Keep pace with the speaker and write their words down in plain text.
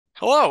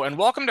Hello, and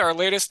welcome to our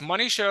latest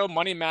Money Show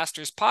Money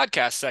Masters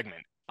podcast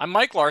segment. I'm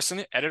Mike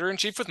Larson,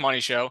 editor-in-chief with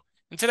MoneyShow,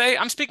 and today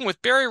I'm speaking with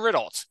Barry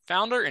Ritholtz,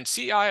 founder and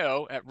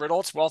CIO at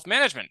Ritholtz Wealth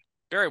Management.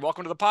 Barry,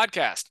 welcome to the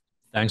podcast.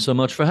 Thanks so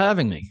much for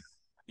having me.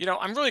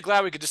 I'm really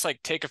glad we could just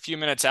take a few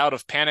minutes out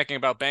of panicking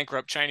about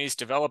bankrupt Chinese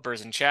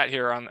developers and chat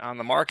here on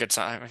the markets.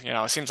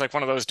 It seems like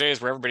one of those days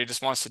where everybody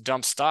just wants to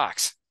dump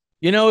stocks.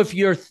 If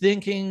you're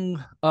thinking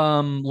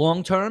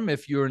long term,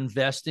 if you're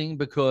investing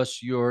because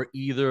you're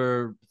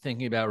either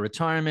thinking about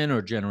retirement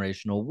or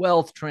generational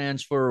wealth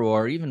transfer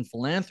or even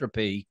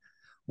philanthropy,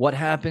 what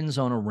happens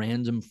on a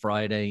random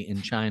Friday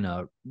in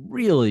China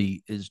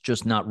really is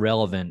just not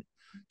relevant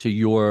to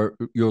your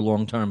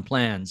long term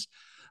plans.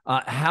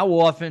 How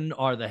often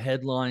are the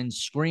headlines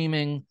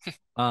screaming?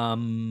 A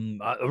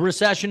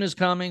recession is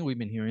coming. We've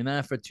been hearing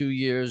that for 2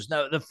 years.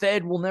 Now, the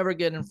Fed will never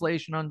get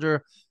inflation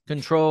under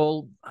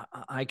control.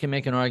 I can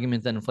make an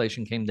argument that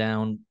inflation came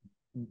down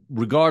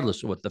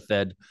regardless of what the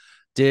Fed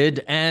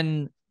did.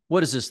 And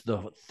what is this,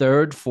 the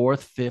third,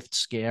 fourth, fifth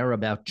scare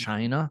about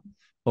China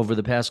over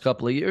the past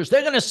couple of years?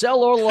 They're going to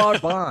sell all our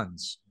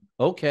bonds.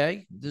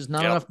 Okay, there's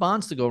not Yep. enough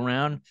bonds to go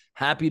around.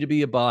 Happy to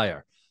be a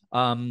buyer.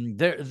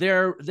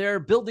 They're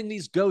building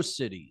these ghost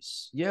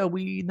cities. Yeah,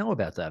 we know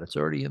about that. It's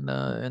already in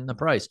the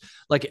price.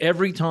 Like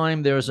every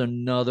time there's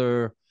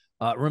another.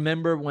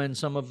 Remember when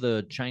some of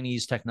the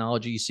Chinese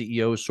technology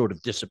CEOs sort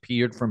of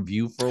disappeared from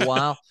view for a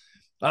while?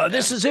 Yeah.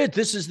 This is it.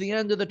 This is the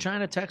end of the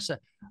China tech.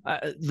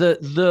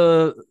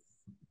 The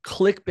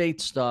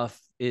clickbait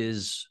stuff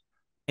is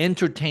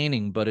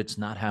entertaining, but it's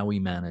not how we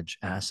manage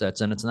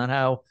assets, and it's not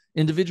how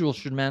individuals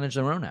should manage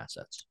their own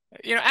assets.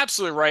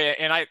 Absolutely right.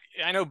 And I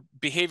know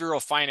behavioral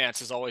finance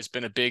has always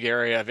been a big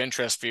area of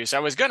interest for you. So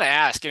I was going to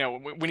ask,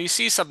 when you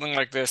see something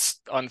like this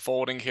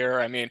unfolding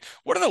here,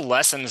 what are the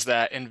lessons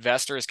that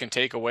investors can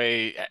take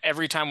away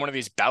every time one of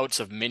these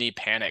bouts of mini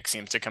panic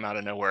seems to come out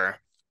of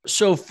nowhere?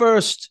 So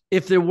first,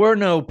 if there were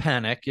no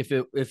panic, if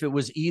it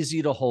was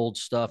easy to hold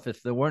stuff,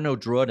 if there were no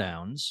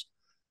drawdowns,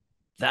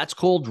 that's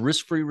called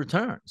risk-free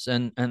returns.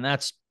 And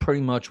that's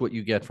pretty much what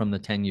you get from the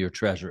 10-year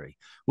treasury,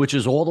 which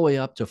is all the way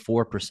up to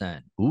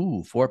 4%.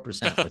 Ooh,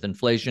 4% with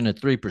inflation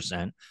at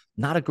 3%.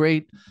 Not a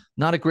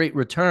great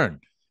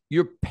return.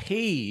 You're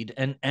paid,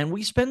 and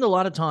we spend a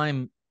lot of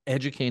time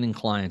educating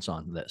clients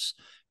on this.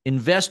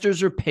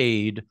 Investors are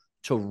paid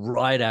to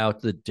ride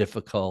out the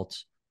difficult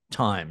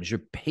times.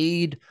 You're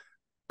paid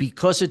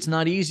because it's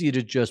not easy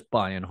to just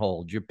buy and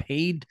hold. You're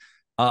paid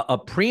a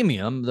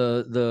premium,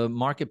 the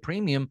market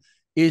premium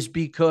is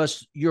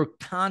because you're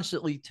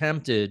constantly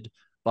tempted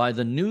by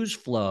the news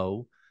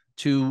flow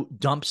to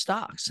dump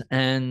stocks,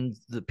 and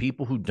the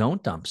people who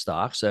don't dump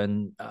stocks.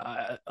 And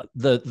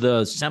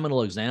the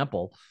seminal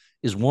example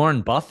is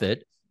Warren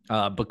Buffett,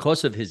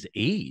 because of his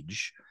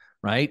age.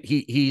 Right,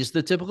 he's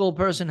the typical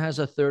person has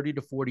a 30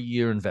 to 40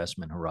 year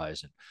investment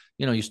horizon.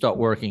 You start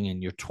working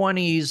in your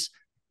 20s.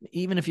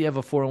 Even if you have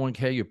a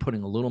 401k, you're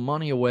putting a little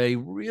money away.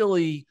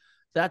 Really,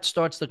 that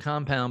starts to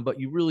compound, but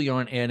you really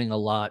aren't adding a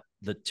lot.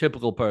 The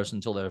typical person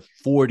until their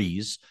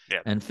 40s Yeah.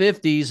 and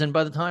 50s. And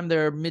by the time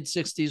they're mid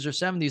 60s or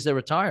 70s, they're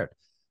retired.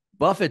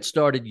 Buffett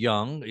started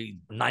young,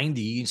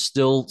 90,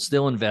 still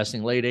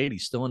investing, late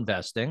 80s, still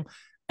investing.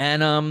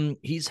 And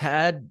he's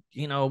had,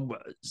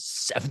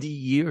 70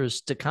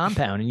 years to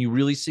compound. And you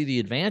really see the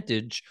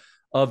advantage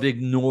of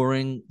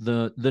ignoring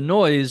the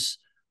noise.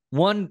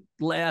 One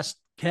last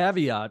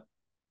caveat: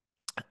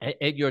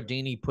 Ed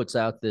Yardini puts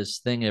out this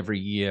thing every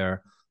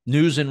year,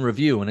 News and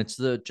Review, and it's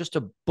just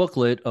a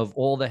booklet of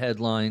all the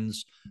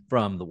headlines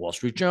from the Wall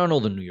Street Journal,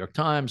 the New York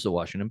Times, the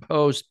Washington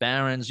Post,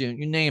 Barron's,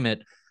 you name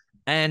it.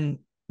 And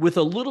with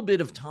a little bit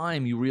of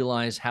time, you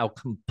realize how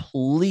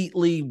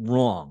completely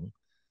wrong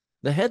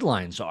the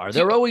headlines are.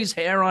 They're always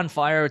hair on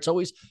fire.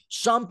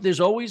 There's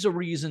always a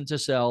reason to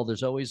sell.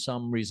 There's always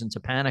some reason to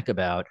panic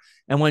about.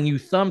 And when you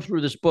thumb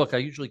through this book, I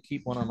usually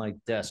keep one on my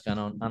desk. I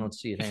don't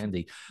see it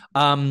handy.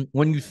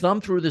 When you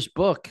thumb through this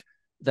book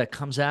that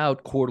comes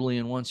out quarterly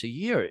and once a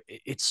year,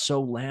 it's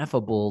so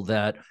laughable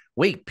that,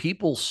 wait,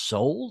 people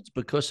sold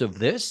because of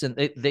this, and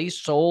they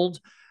sold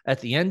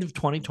at the end of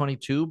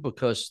 2022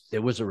 because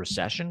there was a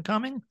recession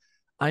coming.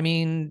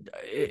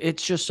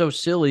 It's just so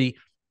silly.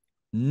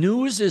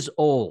 News is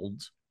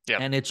old,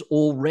 Yep. and it's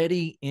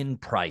already in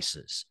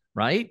prices,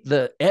 right?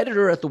 The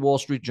editor at the Wall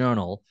Street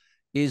Journal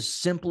is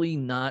simply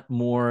not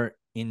more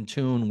in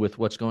tune with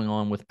what's going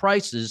on with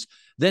prices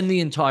than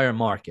the entire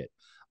market.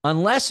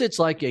 Unless it's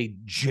like a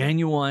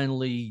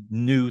genuinely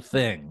new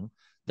thing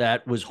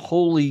that was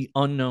wholly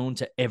unknown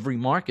to every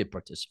market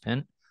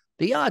participant,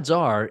 the odds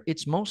are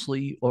it's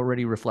mostly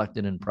already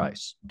reflected in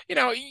price.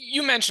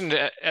 You mentioned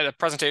at a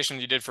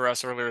presentation you did for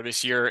us earlier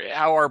this year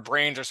how our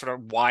brains are sort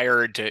of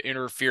wired to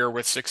interfere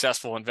with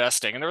successful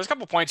investing. And there was a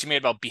couple of points you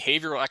made about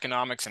behavioral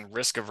economics and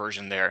risk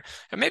aversion there.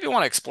 And maybe you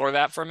want to explore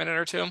that for a minute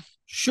or two.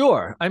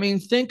 Sure.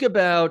 Think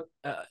about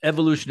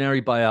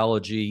evolutionary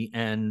biology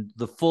and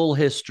the full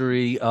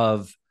history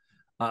of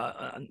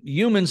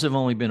humans have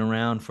only been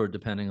around for,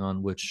 depending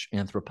on which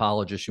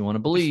anthropologist you want to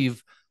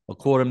believe, a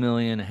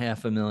 250,000,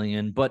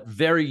 500,000, but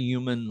very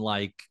human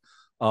like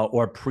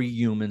or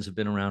pre-humans have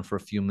been around for a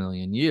few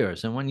million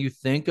years. And when you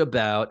think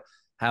about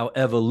how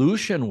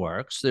evolution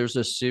works, there's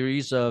a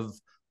series of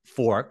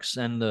forks,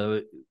 and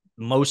the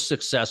most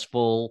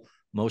successful,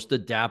 most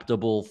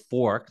adaptable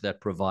fork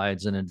that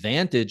provides an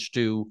advantage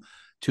to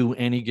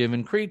any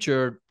given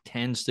creature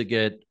tends to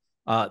get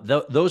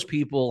those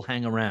people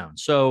hang around.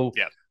 So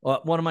Yeah.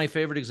 one of my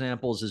favorite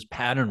examples is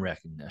pattern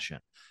recognition.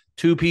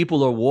 Two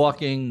people are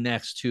walking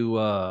next to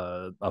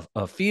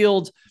a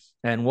field,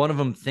 and one of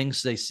them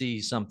thinks they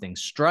see something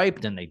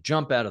striped and they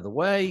jump out of the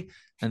way,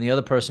 and the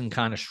other person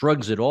kind of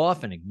shrugs it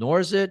off and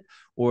ignores it.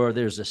 Or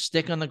there's a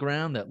stick on the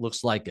ground that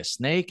looks like a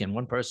snake, and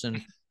one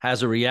person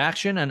has a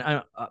reaction.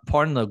 And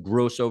pardon the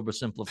gross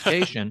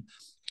oversimplification,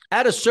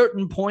 at a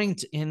certain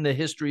point in the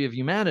history of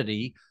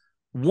humanity,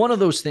 one of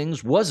those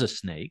things was a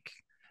snake.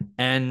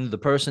 And the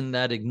person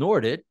that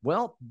ignored it,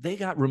 well, they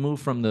got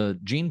removed from the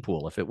gene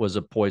pool if it was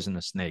a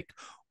poisonous snake,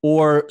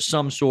 or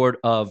some sort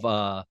of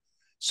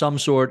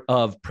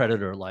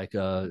predator like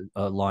a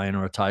lion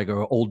or a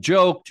tiger. Old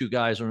joke: two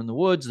guys are in the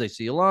woods, they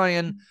see a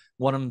lion,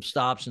 one of them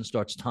stops and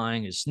starts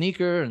tying his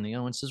sneaker, and the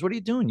other one says, "What are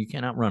you doing? You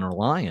can't outrun a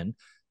lion."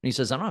 And he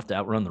says, "I don't have to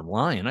outrun the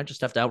lion, I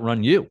just have to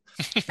outrun you."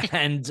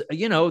 And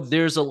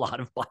there's a lot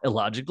of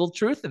biological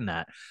truth in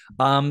that.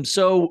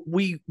 So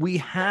we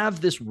have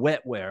this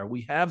wetware,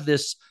 we have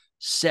this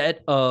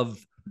set of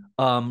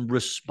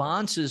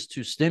responses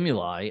to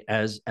stimuli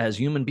as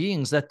human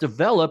beings that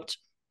developed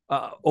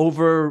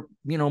over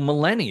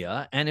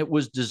millennia, and it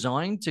was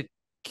designed to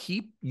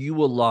keep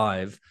you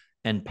alive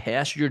and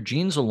pass your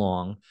genes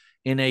along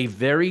in a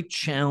very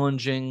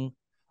challenging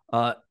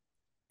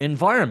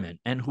environment.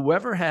 And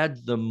whoever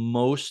had the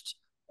most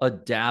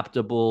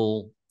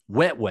adaptable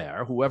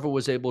wetware, whoever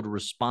was able to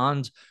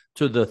respond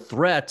to the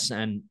threats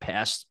and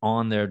pass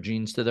on their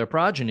genes to their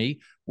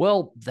progeny,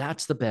 well,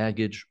 that's the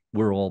baggage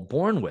we're all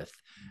born with.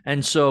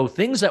 And so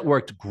things that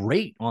worked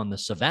great on the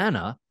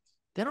savannah,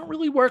 they don't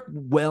really work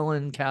well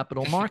in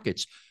capital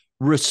markets.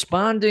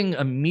 Responding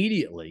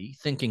immediately,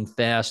 thinking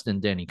fast in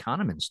Danny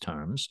Kahneman's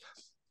terms,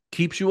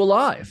 keeps you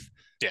alive.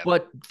 Yeah.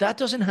 But that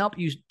doesn't help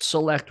you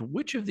select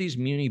which of these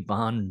muni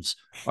bonds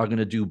are going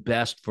to do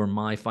best for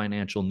my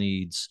financial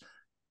needs,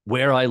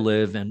 where I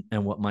live, and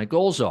what my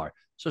goals are.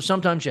 So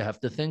sometimes you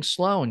have to think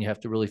slow and you have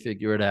to really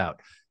figure it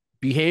out.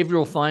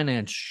 Behavioral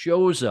finance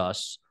shows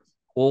us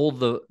all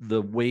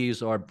the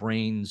ways our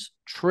brains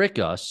trick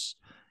us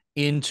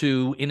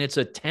into, in its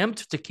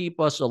attempt to keep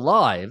us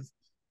alive,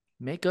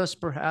 make us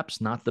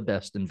perhaps not the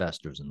best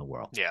investors in the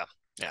world. Yeah.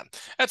 Yeah,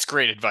 that's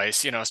great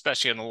advice,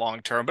 especially in the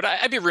long term. But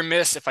I'd be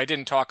remiss if I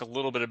didn't talk a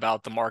little bit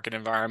about the market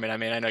environment. I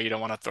mean, I know you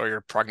don't want to throw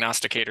your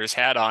prognosticator's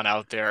hat on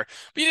out there,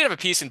 but you did have a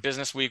piece in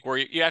Business Week where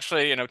you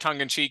actually, tongue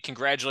in cheek,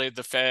 congratulated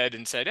the Fed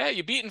and said, "Hey,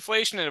 you beat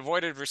inflation and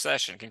avoided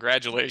recession.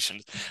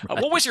 Congratulations."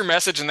 Right. What was your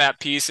message in that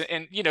piece?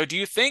 And, do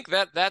you think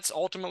that that's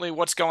ultimately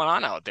what's going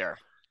on out there?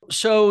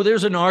 So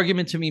there's an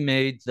argument to be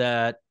made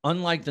that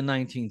unlike the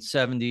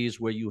 1970s,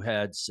 where you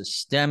had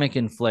systemic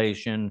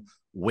inflation,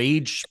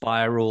 wage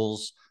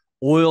spirals,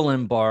 oil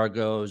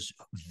embargoes,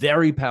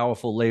 very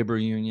powerful labor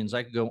unions,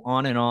 I could go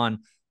on and on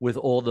with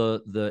all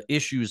the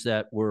issues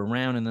that were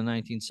around in the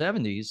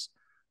 1970s.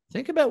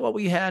 Think about what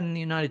we had in the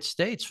United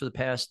States for the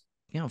past,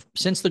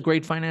 since the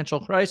great financial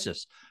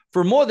crisis.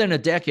 For more than a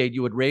decade,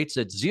 you had rates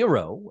at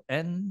zero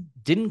and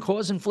didn't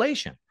cause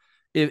inflation.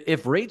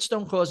 If rates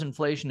don't cause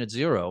inflation at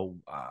zero,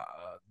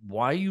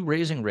 why are you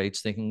raising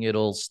rates thinking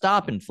it'll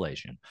stop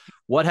inflation?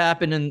 What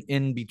happened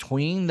in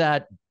between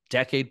that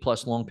decade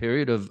plus long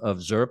period of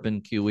ZIRP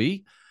and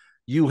QE?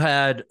 You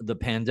had the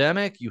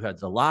pandemic, you had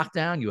the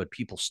lockdown, you had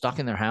people stuck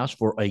in their house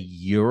for a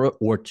year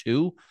or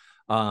two,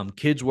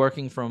 kids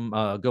working from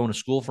going to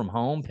school from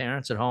home,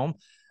 parents at home.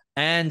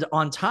 And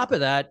on top of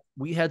that,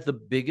 we had the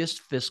biggest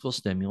fiscal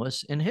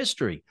stimulus in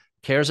history.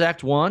 CARES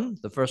Act 1,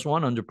 the first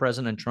one under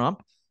President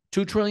Trump,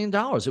 $2 trillion.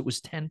 It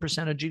was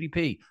 10% of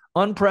GDP.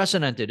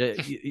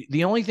 Unprecedented.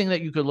 The only thing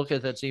that you could look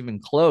at that's even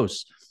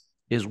close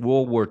is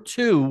World War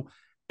II.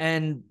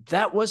 And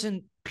that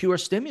wasn't pure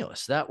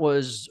stimulus. That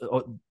was,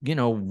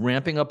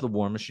 ramping up the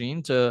war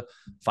machine to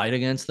fight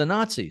against the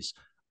Nazis.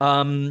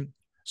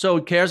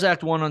 So CARES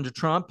Act 1 under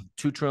Trump,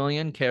 $2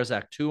 trillion. CARES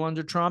Act 2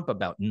 under Trump,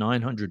 about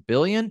 $900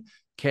 billion.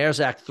 CARES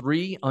Act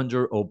 3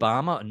 under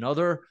Obama,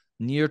 another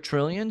near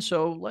trillion.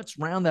 So let's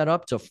round that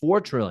up to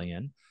 $4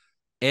 trillion.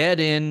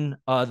 Add in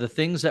the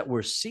things that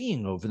we're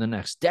seeing over the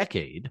next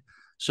decade.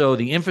 So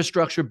the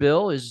infrastructure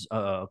bill is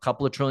a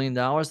couple of $1 trillion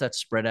that's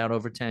spread out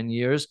over 10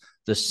 years.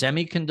 The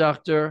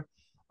Semiconductor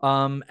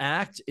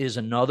Act is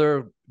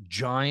another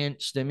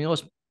giant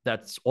stimulus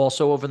that's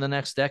also over the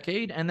next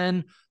decade. And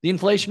then the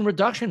Inflation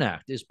Reduction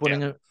Act is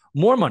putting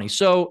more money.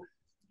 So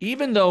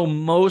even though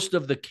most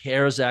of the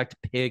CARES Act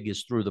pig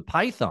is through the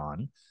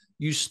python,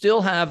 you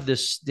still have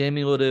this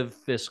stimulative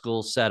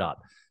fiscal setup.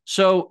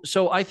 So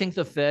I think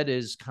the Fed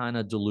is kind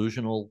of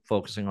delusional,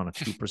 focusing on a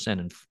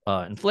 2%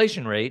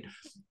 inflation rate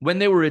when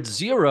they were at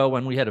zero,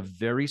 and we had a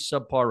very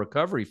subpar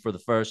recovery for the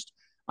first,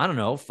 I don't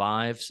know,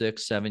 5,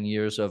 6, 7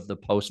 years of the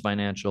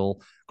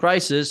post-financial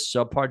crisis,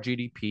 subpar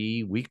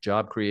GDP, weak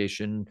job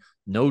creation,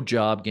 no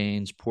job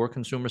gains, poor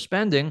consumer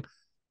spending.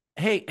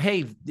 Hey,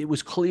 it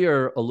was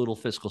clear a little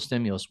fiscal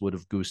stimulus would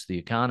have goosed the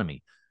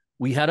economy.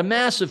 We had a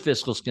massive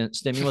fiscal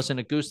stimulus and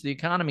it goosed the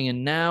economy.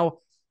 And now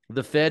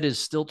the Fed is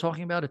still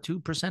talking about a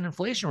 2%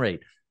 inflation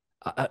rate.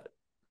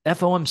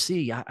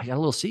 FOMC, I got a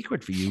little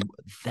secret for you.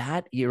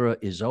 That era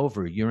is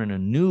over. You're in a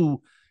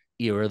new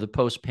era, the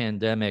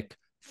post-pandemic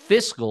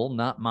fiscal,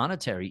 not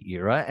monetary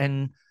era.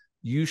 And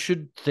you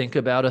should think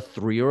about a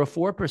 3 or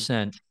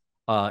 4%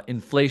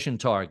 inflation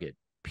target.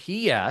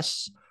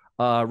 P.S.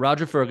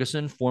 Roger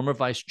Ferguson, former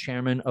vice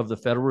chairman of the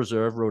Federal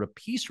Reserve, wrote a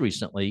piece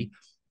recently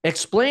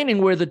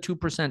explaining where the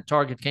 2%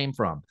 target came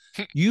from.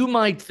 You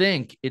might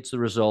think it's the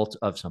result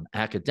of some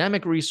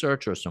academic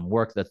research or some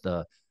work that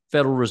the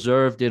Federal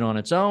Reserve did on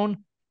its own.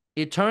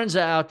 It turns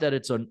out that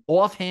it's an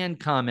offhand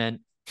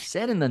comment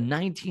said in the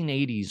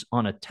 1980s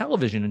on a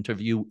television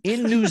interview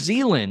in New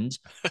Zealand.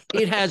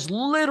 It has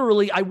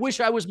literally, I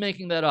wish I was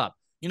making that up.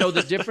 You know,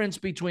 the difference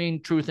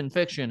between truth and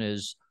fiction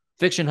is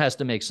fiction has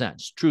to make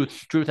sense.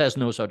 Truth has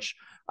no such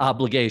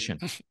obligation.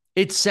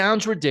 It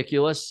sounds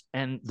ridiculous.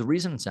 And the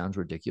reason it sounds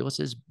ridiculous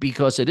is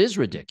because it is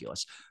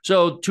ridiculous.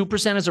 So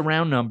 2% is a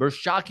round number.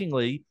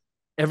 Shockingly,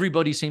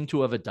 everybody seemed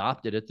to have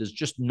adopted it. There's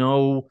just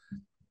no,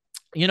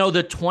 you know,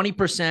 the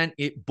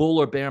 20% bull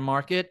or bear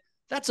market,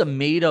 that's a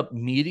made up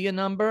media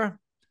number.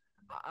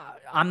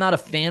 I'm not a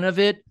fan of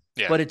it,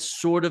 but it's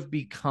sort of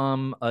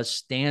become a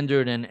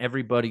standard and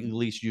everybody at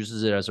least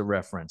uses it as a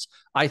reference.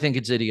 I think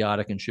it's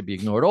idiotic and should be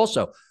ignored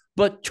also.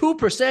 But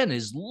 2%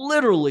 is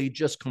literally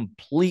just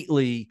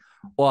completely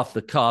off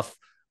the cuff.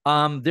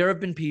 There have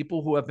been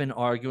people who have been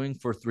arguing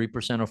for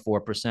 3%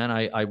 or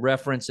 4%. I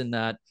reference in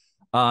that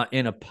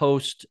in a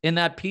post in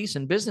that piece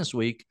in Business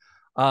Week,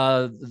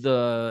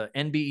 the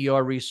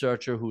NBER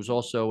researcher who's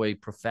also a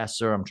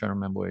professor, I'm trying to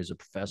remember where he's a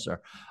professor,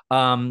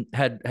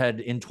 had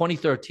in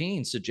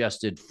 2013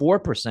 suggested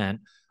 4%.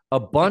 A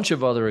bunch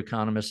of other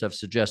economists have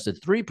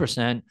suggested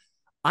 3%.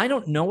 I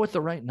don't know what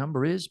the right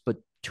number is, but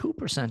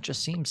 2%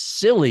 just seems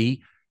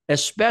silly,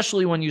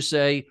 especially when you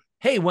say,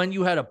 hey, when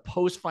you had a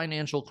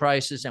post-financial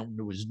crisis and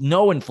there was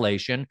no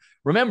inflation,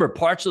 remember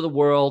parts of the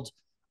world,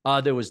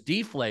 there was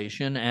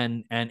deflation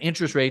and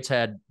interest rates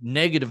had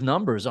negative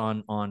numbers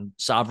on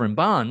sovereign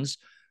bonds.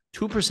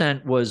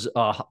 2% was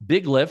a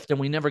big lift and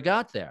we never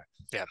got there.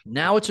 Yeah.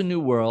 Now it's a new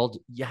world.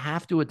 You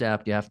have to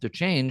adapt. You have to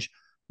change.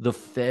 The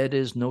Fed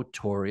is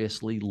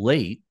notoriously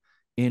late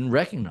in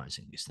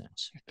recognizing these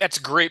things. That's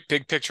great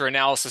big picture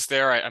analysis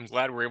there. I'm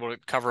glad we're able to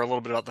cover a little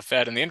bit about the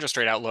Fed and the interest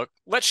rate outlook.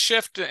 Let's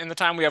shift in the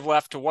time we have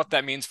left to what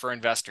that means for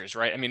investors,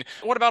 right? I mean,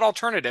 what about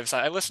alternatives?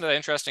 I listened to the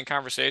interesting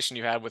conversation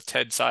you had with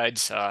Ted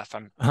Sides, if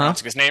I'm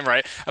pronouncing his name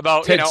right,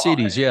 about, Ted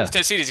Sides,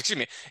 Ted Sides, excuse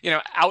me,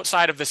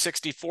 outside of the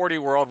 60-40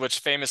 world, which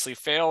famously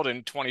failed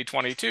in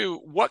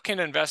 2022, what can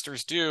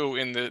investors do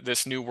in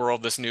this new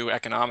world, this new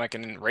economic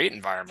and rate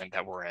environment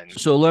that we're in?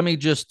 So let me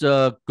just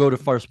go to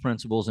first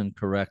principles and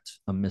correct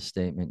a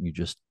misstatement you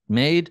just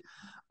made.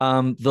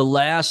 The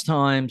last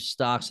time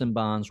stocks and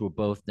bonds were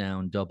both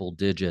down double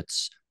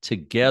digits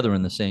together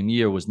in the same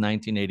year was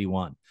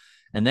 1981.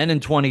 And then in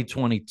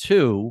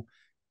 2022,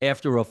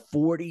 after a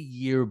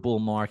 40-year bull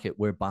market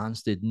where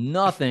bonds did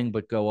nothing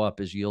but go up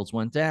as yields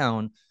went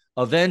down,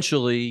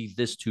 eventually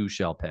this too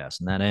shall pass,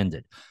 and that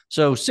ended.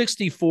 So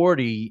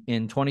 60-40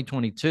 in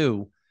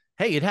 2022,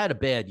 hey, it had a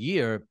bad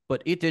year,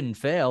 but it didn't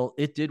fail.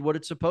 It did what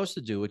it's supposed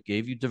to do. It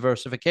gave you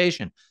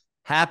diversification.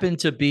 Happened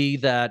to be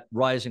that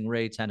rising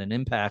rates had an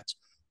impact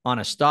on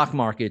a stock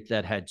market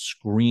that had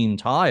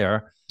screamed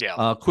higher.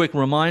 Yeah. Quick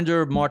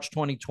reminder, March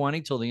 2020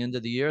 till the end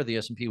of the year, the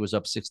S&P was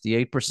up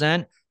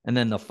 68%. And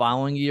then the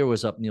following year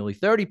was up nearly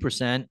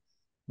 30%.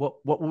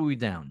 What were we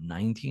down?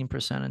 19%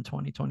 in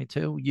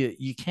 2022?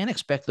 You can't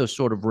expect those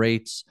sort of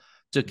rates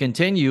to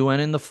continue.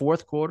 And in the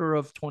fourth quarter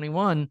of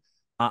 21,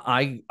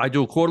 I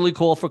do a quarterly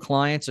call for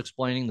clients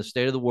explaining the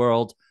state of the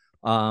world.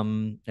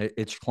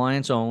 It's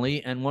clients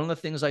only. And one of the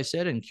things I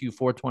said in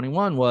Q4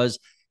 21 was,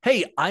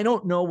 hey, I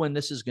don't know when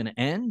this is going to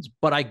end,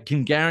 but I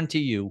can guarantee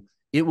you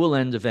it will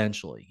end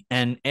eventually.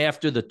 And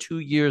after the 2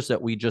 years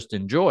that we just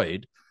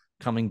enjoyed,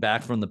 coming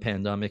back from the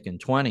pandemic in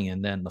 20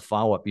 and then the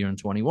follow-up year in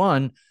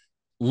 21,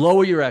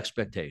 lower your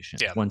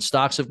expectations. Yeah. When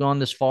stocks have gone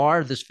this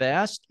far, this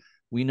fast,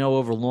 we know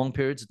over long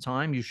periods of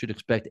time, you should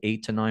expect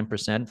 8 to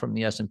 9% from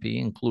the S&P,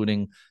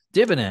 including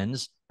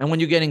dividends. And when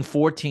you're getting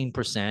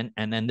 14%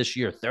 and then this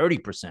year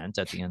 30%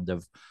 at the end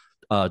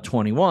of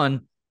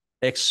 21,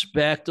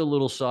 expect a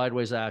little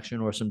sideways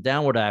action or some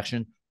downward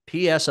action.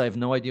 P.S. I have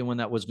no idea when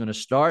that was going to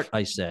start,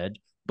 I said,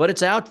 but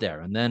it's out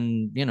there. And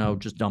then,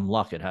 just dumb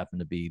luck. It happened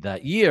to be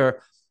that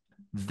year.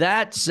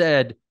 That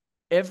said,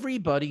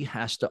 everybody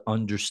has to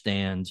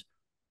understand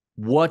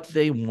what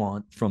they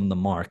want from the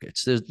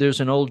markets. There's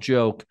an old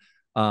joke.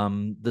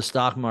 The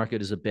stock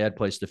market is a bad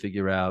place to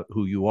figure out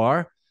who you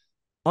are.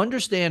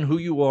 Understand who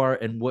you are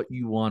and what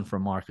you want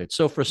from markets.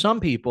 So for some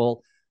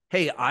people,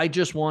 hey, I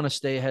just want to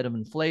stay ahead of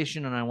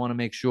inflation and I want to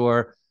make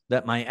sure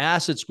that my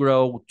assets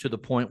grow to the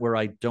point where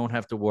I don't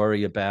have to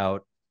worry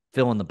about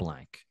fill in the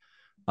blank,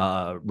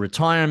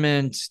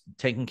 retirement,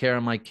 taking care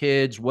of my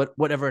kids,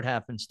 whatever it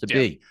happens to Yeah.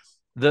 be.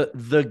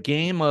 The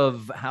game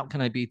of how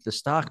can I beat the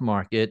stock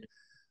market,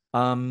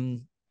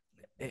 um,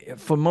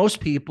 for most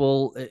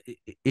people,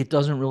 it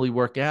doesn't really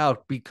work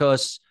out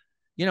because,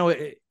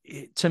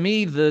 to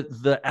me,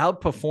 the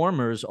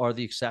outperformers are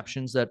the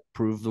exceptions that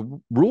prove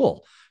the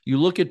rule. You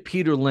look at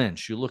Peter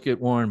Lynch, you look at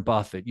Warren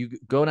Buffett, you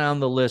go down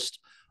the list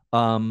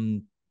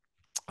um,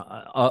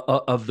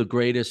 of the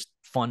greatest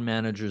fund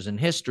managers in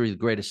history, the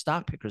greatest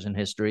stock pickers in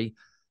history.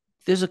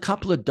 There's a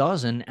couple of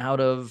dozen out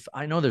of,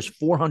 I know there's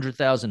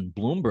 400,000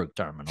 Bloomberg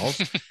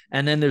terminals,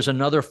 and then there's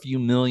another few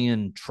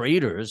million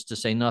traders, to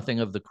say nothing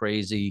of the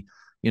crazy,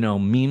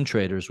 meme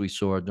traders we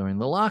saw during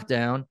the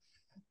lockdown.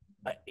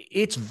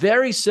 It's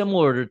very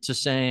similar to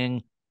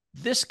saying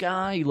this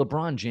guy,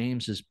 LeBron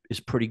James, is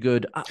pretty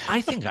good.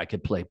 I think I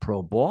could play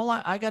pro ball.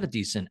 I got a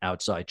decent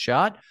outside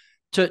shot.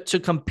 To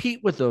compete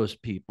with those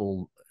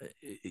people,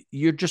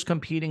 you're just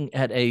competing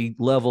at a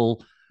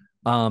level,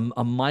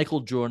 a Michael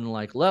Jordan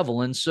like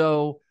level. And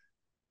so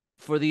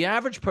for the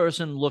average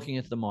person looking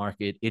at the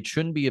market, it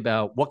shouldn't be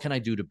about what can I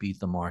do to beat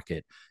the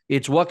market.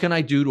 It's what can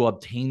I do to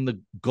obtain the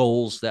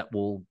goals that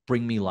will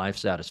bring me life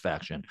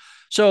satisfaction.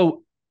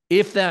 So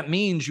if that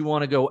means you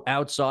want to go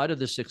outside of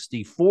the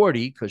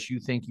 60-40 because you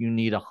think you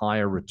need a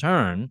higher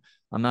return,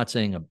 I'm not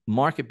saying a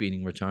market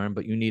beating return,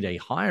 but you need a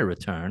higher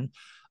return.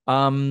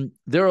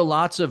 There are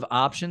lots of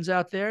options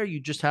out there. You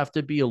just have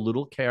to be a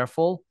little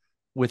careful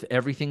with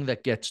everything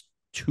that gets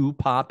too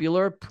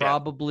popular. Yeah.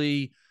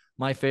 Probably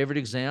my favorite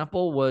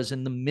example was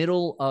in the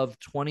middle of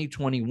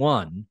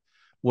 2021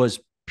 was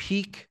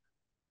peak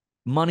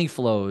money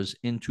flows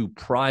into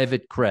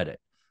private credit,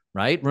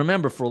 right?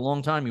 Remember, for a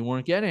long time, you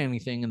weren't getting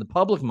anything in the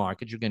public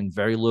market. You're getting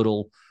very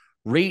little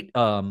rate,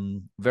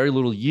 very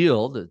little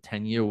yield. The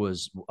 10-year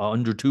was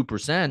under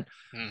 2%.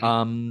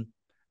 Hmm.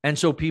 And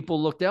so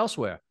people looked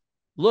elsewhere.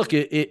 Look,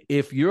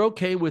 if you're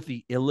okay with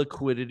the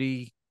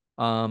illiquidity,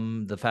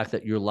 the fact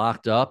that you're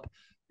locked up,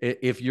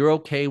 if you're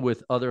okay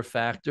with other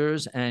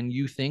factors and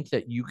you think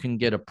that you can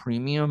get a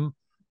premium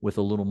with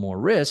a little more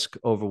risk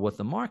over what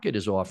the market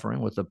is offering,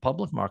 what the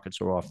public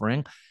markets are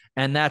offering,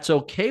 and that's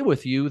okay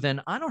with you,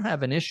 then I don't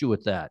have an issue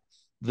with that.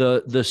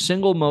 The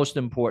single most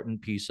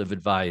important piece of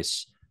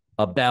advice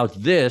about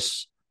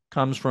this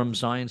comes from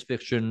science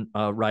fiction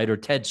writer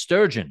Ted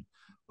Sturgeon,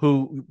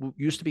 who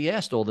used to be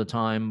asked all the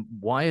time,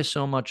 why is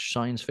so much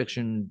science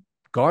fiction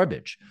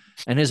garbage?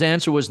 And his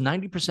answer was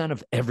 90%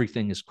 of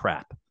everything is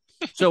crap.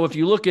 So if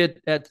you look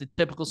at the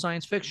typical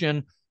science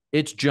fiction,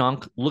 it's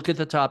junk. Look at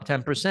the top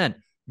 10%.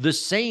 The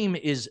same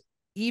is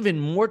even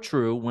more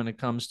true when it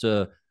comes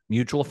to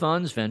mutual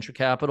funds, venture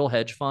capital,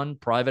 hedge fund,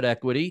 private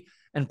equity,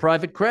 and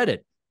private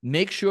credit.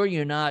 Make sure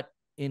you're not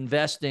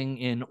investing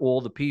in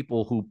all the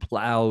people who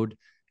plowed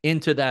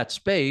into that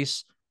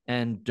space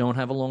and don't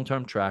have a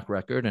long-term track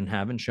record and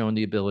haven't shown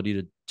the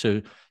ability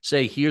to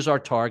say, here's our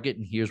target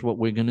and here's what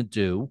we're going to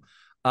do.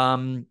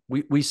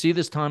 We see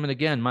this time and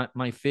again.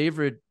 My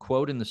favorite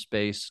quote in the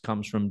space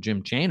comes from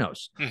Jim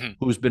Chanos, Hmm.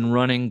 who's been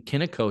running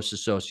Kinnikos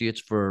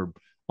Associates for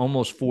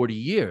almost 40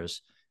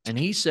 years. And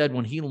he said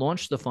when he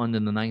launched the fund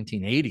in the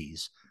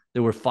 1980s,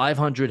 there were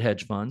 500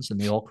 hedge funds and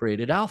they all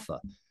created alpha.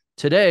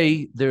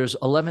 Today, there's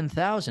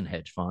 11,000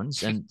 hedge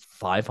funds and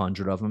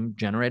 500 of them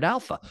generate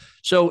alpha.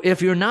 So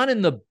if you're not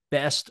in the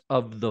best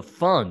of the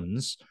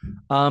funds,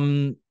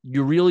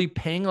 you're really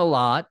paying a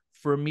lot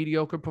for a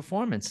mediocre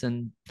performance.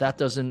 And that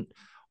doesn't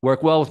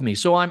work well with me.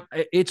 So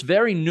it's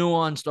very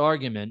nuanced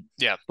argument,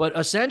 Yeah. but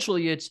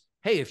essentially it's,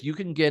 hey, if you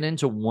can get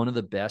into one of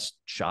the best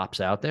shops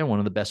out there, one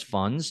of the best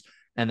funds,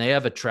 and they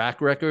have a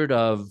track record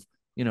of,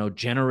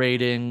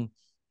 generating,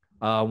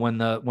 when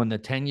the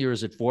 10-year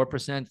is at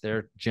 4%,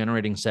 they're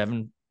generating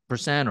 7%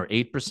 or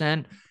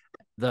 8%.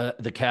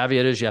 The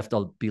caveat is you have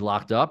to be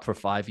locked up for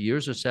 5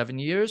 years or 7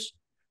 years.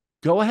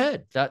 Go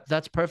ahead.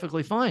 That's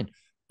perfectly fine.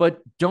 But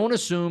don't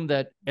assume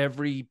that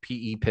every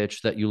PE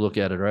pitch that you look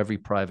at or every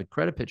private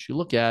credit pitch you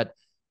look at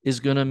is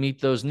going to meet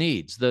those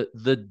needs.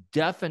 The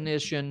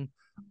definition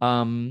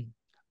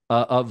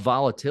of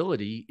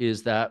volatility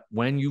is that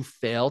when you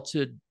fail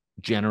to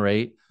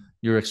generate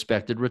your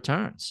expected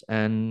returns,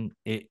 and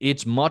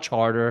it's much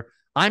harder.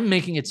 I'm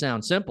making it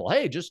sound simple.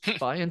 Hey, just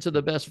buy into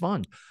the best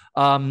fund.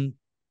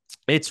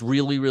 It's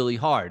really, really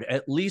hard,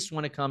 at least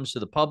when it comes to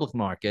the public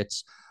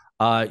markets.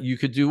 You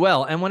could do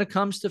well. And when it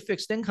comes to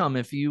fixed income,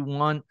 if you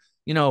want,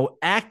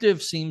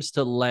 active seems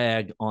to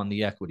lag on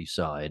the equity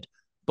side,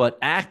 but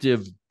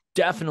active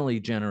definitely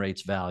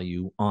generates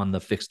value on the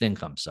fixed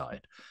income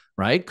side,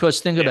 right? Because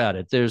think Yeah. about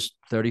it. There's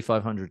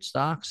 3,500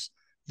 stocks.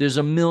 There's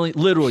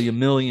literally a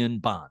million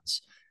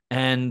bonds.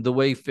 And the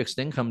way fixed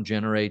income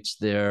generates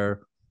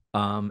their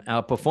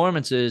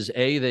outperformance is,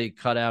 A, they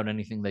cut out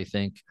anything they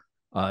think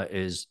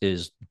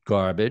is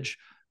garbage.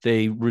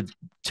 They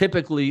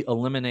typically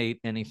eliminate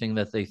anything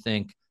that they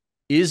think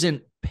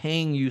isn't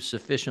paying you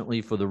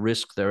sufficiently for the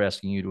risk they're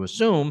asking you to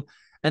assume.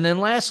 And then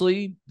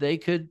lastly, they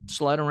could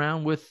slide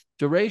around with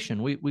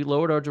duration. We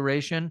lowered our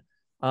duration.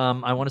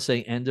 I want to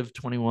say end of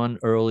 21,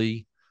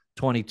 early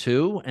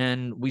 22.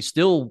 And we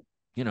still,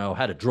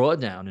 had a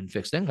drawdown in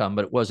fixed income,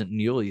 but it wasn't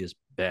nearly as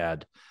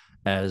bad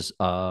as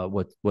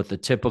what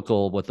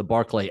the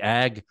Barclay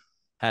Ag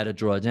had a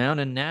drawdown.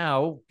 And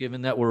now,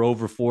 given that we're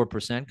over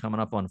 4%, coming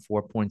up on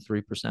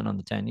 4.3% on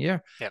the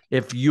 10-year, Yep.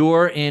 if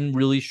you're in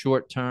really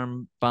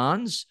short-term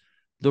bonds,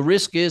 the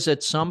risk is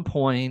at some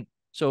point.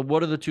 So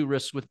what are the two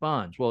risks with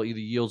bonds? Well, either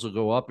yields will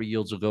go up or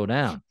yields will go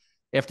down.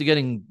 After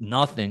getting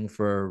nothing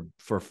for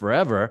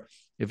forever,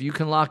 if you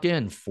can lock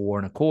in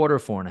 4.25,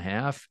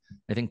 4.5,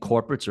 I think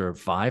corporates are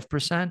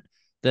 5%,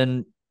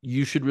 then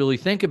you should really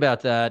think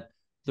about that.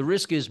 The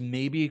risk is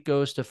maybe it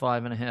goes to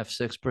 5.5,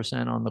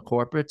 6% on the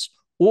corporates,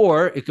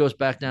 or it goes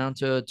back down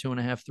to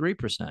 2.5,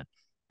 3%.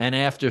 And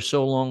after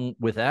so long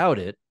without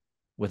it,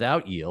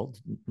 without yield,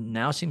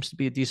 now seems to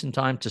be a decent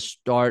time to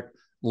start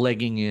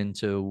legging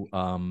into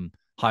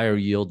higher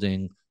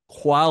yielding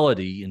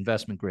quality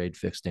investment grade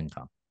fixed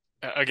income.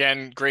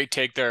 Again, great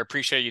take there.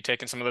 Appreciate you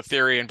taking some of the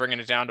theory and bringing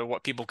it down to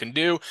what people can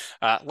do.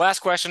 Last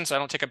question, so I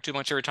don't take up too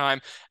much of your time.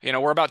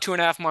 We're about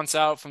 2.5 months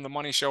out from the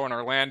Money Show in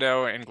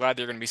Orlando, and glad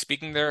that you're going to be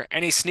speaking there.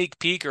 Any sneak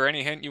peek or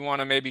any hint you want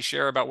to maybe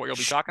share about what you'll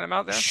be talking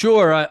about there?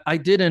 Sure. I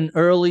did an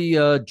early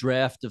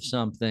draft of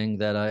something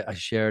that I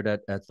shared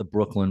at the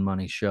Brooklyn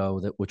Money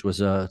Show, which was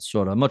a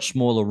sort of much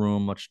smaller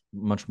room,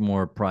 much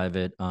more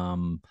private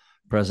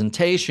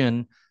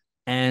presentation.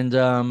 And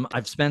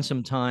I've spent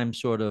some time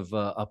sort of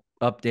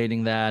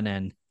updating that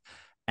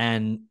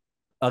and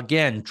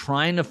again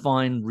trying to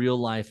find real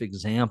life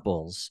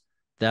examples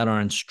that are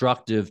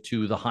instructive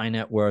to the high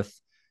net worth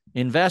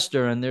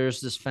investor. And there's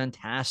this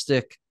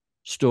fantastic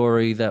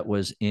story that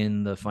was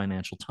in the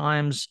Financial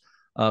Times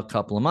a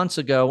couple of months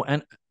ago.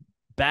 And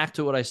back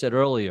to what I said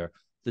earlier,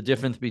 the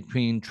difference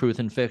between truth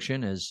and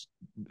fiction is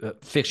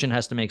fiction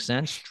has to make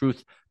sense.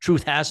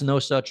 Truth has no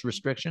such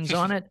restrictions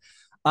on it.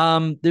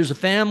 There's a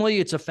family.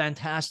 It's a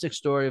fantastic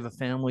story of a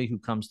family who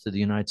comes to the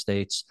United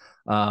States,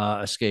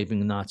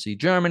 escaping Nazi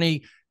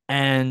Germany,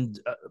 and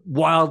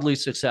wildly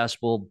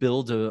successful,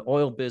 build an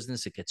oil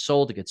business. It gets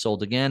sold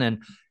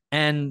again.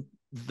 And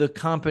the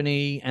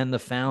company and the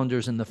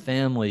founders and the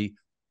family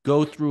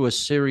go through a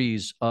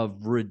series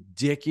of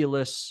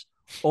ridiculous,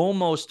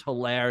 almost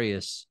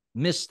hilarious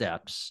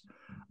missteps.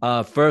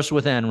 First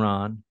with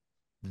Enron,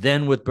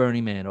 then with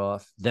Bernie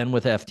Madoff, then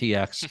with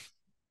FTX.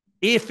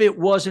 If it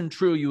wasn't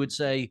true, you would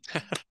say,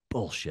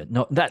 bullshit.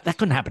 No, that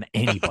couldn't happen to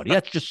anybody.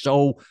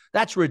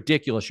 That's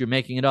ridiculous. You're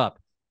making it up.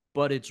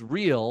 But it's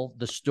real.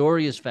 The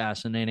story is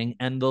fascinating.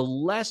 And the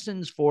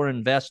lessons for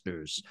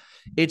investors,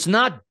 it's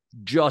not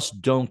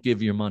just don't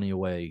give your money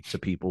away to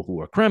people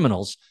who are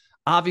criminals.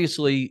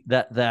 Obviously,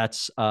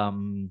 that's a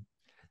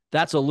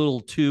little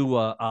too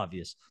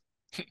obvious.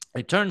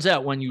 It turns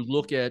out when you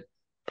look at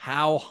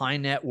how high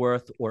net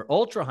worth or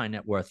ultra high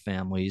net worth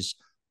families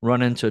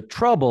run into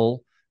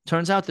trouble,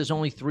 turns out there's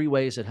only 3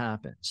 ways it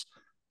happens.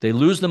 They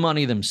lose the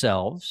money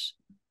themselves.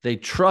 They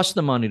trust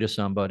the money to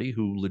somebody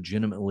who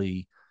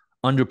legitimately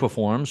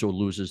underperforms or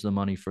loses the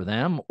money for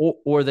them,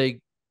 or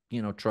they,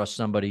 trust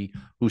somebody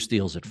who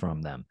steals it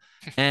from them.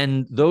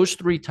 And those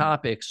 3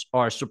 topics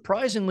are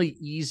surprisingly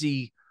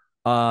easy,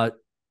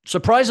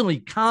 surprisingly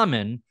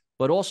common,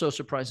 but also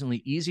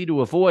surprisingly easy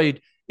to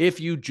avoid if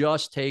you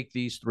just take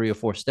these 3 or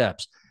 4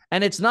 steps.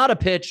 And it's not a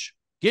pitch,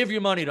 give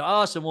your money to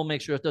us and we'll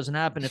make sure it doesn't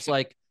happen. It's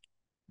like,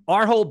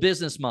 our whole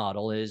business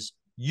model is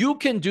you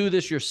can do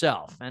this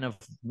yourself. And if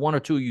 1 or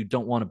 2 you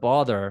don't want to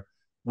bother,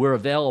 we're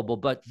available.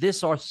 But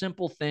these are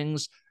simple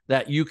things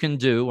that you can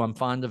do. I'm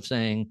fond of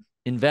saying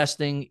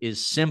investing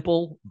is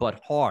simple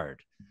but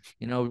hard.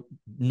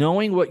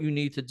 Knowing what you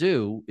need to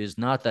do is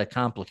not that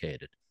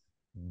complicated.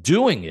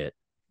 Doing it,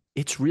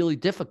 it's really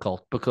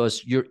difficult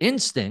because your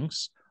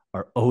instincts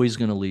are always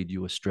going to lead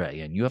you astray.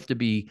 And you have to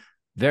be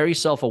very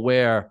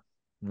self-aware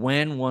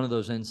when one of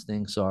those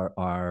instincts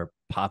are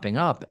popping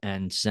up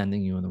and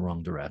sending you in the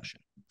wrong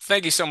direction.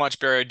 Thank you so much,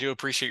 Barry. I do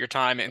appreciate your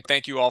time, and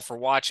thank you all for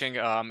watching.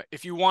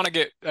 If you want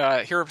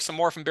to hear some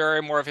more from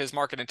Barry, more of his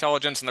market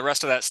intelligence and the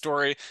rest of that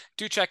story,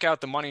 do check out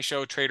the Money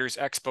Show Traders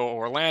Expo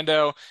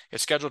Orlando.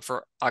 It's scheduled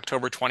for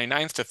October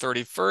 29th to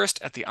 31st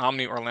at the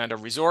Omni Orlando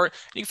Resort.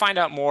 You can find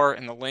out more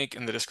in the link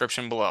in the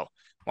description below.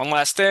 One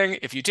last thing,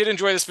 if you did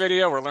enjoy this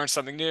video or learn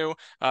something new,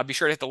 be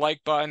sure to hit the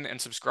like button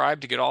and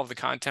subscribe to get all of the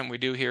content we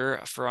do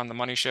here on the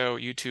Money Show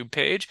YouTube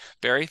page.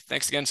 Barry,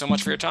 thanks again so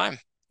much for your time.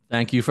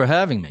 Thank you for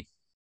having me.